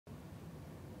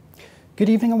Good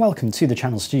evening and welcome to the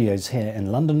Channel Studios here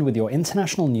in London with your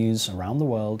international news around the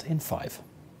world in 5.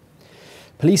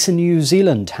 Police in New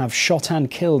Zealand have shot and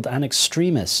killed an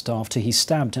extremist after he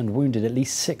stabbed and wounded at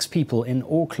least 6 people in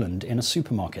Auckland in a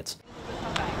supermarket.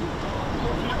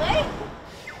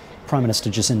 Prime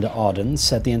Minister Jacinda Ardern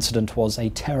said the incident was a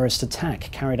terrorist attack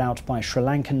carried out by a Sri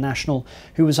Lankan national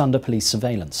who was under police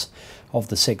surveillance. Of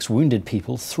the 6 wounded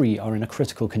people, 3 are in a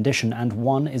critical condition and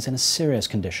 1 is in a serious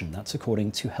condition. That's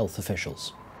according to health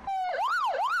officials.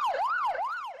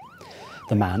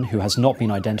 The man, who has not been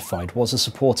identified, was a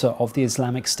supporter of the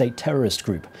Islamic State terrorist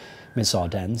group. Ms.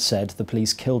 Ardern said the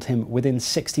police killed him within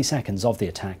 60 seconds of the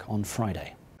attack on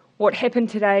Friday. What happened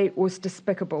today was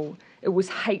despicable. It was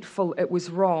hateful. It was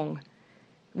wrong.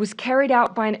 It was carried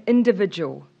out by an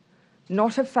individual,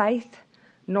 not a faith,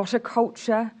 not a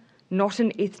culture, not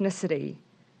an ethnicity,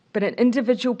 but an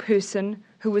individual person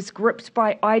who was gripped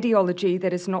by ideology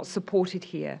that is not supported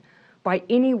here by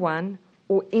anyone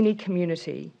or any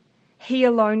community. He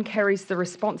alone carries the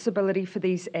responsibility for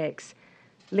these acts.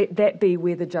 Let that be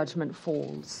where the judgment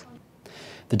falls.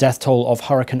 The death toll of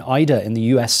Hurricane Ida in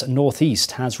the US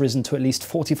Northeast has risen to at least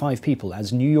 45 people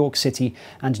as New York City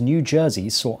and New Jersey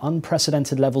saw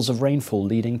unprecedented levels of rainfall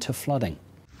leading to flooding.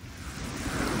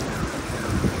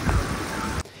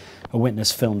 A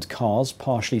witness filmed cars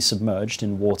partially submerged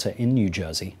in water in New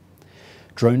Jersey.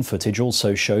 Drone footage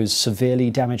also shows severely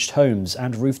damaged homes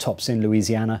and rooftops in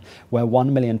Louisiana, where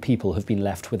 1 million people have been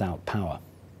left without power.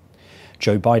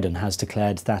 Joe Biden has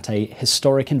declared that a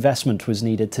historic investment was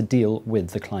needed to deal with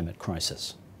the climate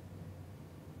crisis.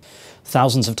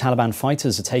 Thousands of Taliban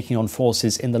fighters are taking on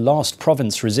forces in the last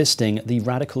province resisting the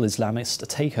radical Islamist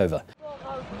takeover.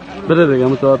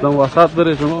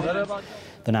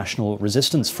 The National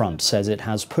Resistance Front says it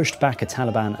has pushed back a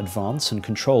Taliban advance and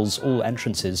controls all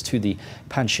entrances to the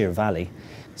Panjshir Valley.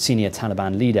 Senior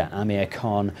Taliban leader Amir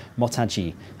Khan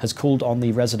Motaji has called on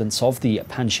the residents of the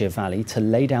Panjshir Valley to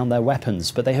lay down their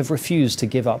weapons, but they have refused to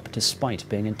give up despite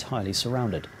being entirely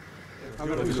surrounded.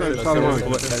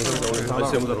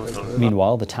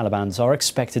 Meanwhile, the Taliban are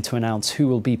expected to announce who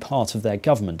will be part of their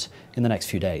government in the next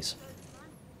few days.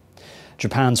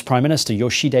 Japan's Prime Minister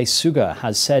Yoshihide Suga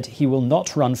has said he will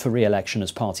not run for re-election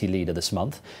as party leader this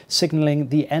month, signalling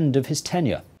the end of his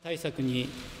tenure. Mr.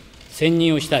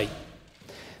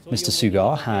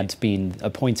 Suga had been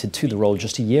appointed to the role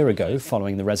just a year ago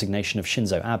following the resignation of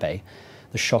Shinzo Abe.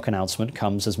 The shock announcement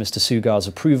comes as Mr. Suga's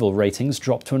approval ratings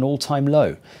dropped to an all-time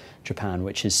low. Japan,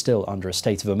 which is still under a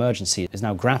state of emergency, is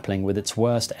now grappling with its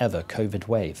worst ever COVID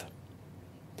wave.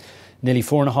 Nearly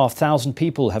 4,500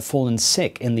 people have fallen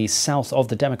sick in the south of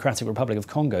the Democratic Republic of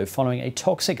Congo following a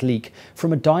toxic leak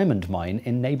from a diamond mine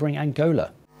in neighbouring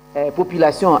Angola. The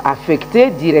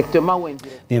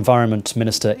Environment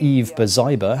Minister Yves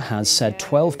Bazaiba has said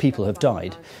 12 people have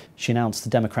died. She announced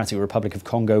the Democratic Republic of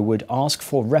Congo would ask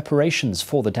for reparations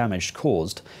for the damage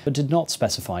caused, but did not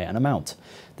specify an amount.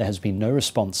 There has been no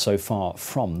response so far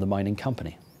from the mining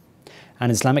company. An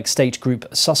Islamic State group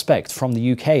suspect from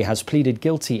the UK has pleaded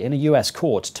guilty in a US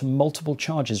court to multiple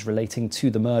charges relating to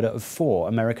the murder of 4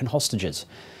 American hostages.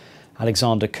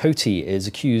 Alexander Coty is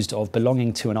accused of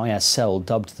belonging to an IS cell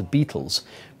dubbed the Beatles,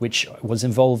 which was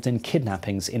involved in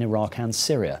kidnappings in Iraq and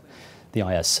Syria. The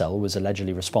IS cell was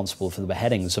allegedly responsible for the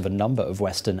beheadings of a number of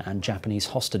Western and Japanese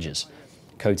hostages.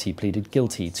 Coty pleaded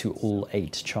guilty to all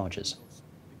 8 charges.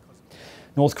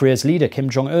 North Korea's leader Kim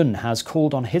Jong-un has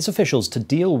called on his officials to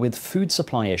deal with food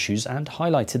supply issues and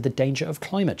highlighted the danger of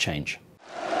climate change.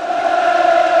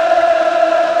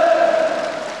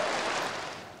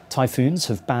 Typhoons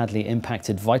have badly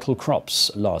impacted vital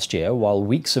crops last year, while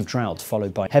weeks of drought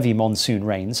followed by heavy monsoon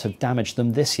rains have damaged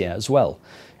them this year as well.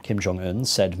 Kim Jong-un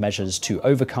said measures to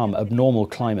overcome abnormal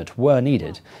climate were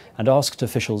needed and asked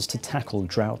officials to tackle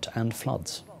drought and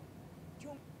floods.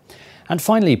 And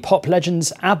finally, pop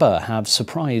legends ABBA have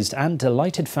surprised and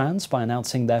delighted fans by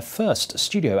announcing their first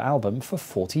studio album for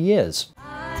 40 years.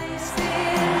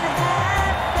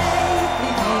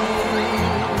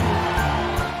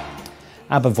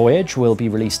 ABBA Voyage will be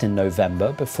released in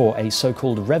November before a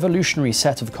so-called revolutionary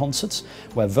set of concerts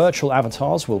where virtual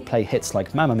avatars will play hits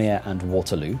like Mamma Mia and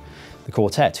Waterloo. The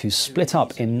quartet, who split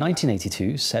up in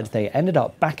 1982, said they ended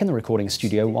up back in the recording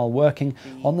studio while working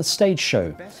on the stage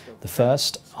show. The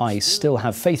first, I Still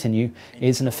Have Faith in You,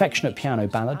 is an affectionate piano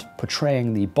ballad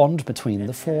portraying the bond between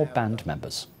the 4 band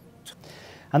members.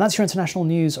 And that's your international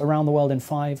news around the world in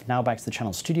 5. Now back to the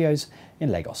Channel Studios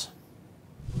in Lagos.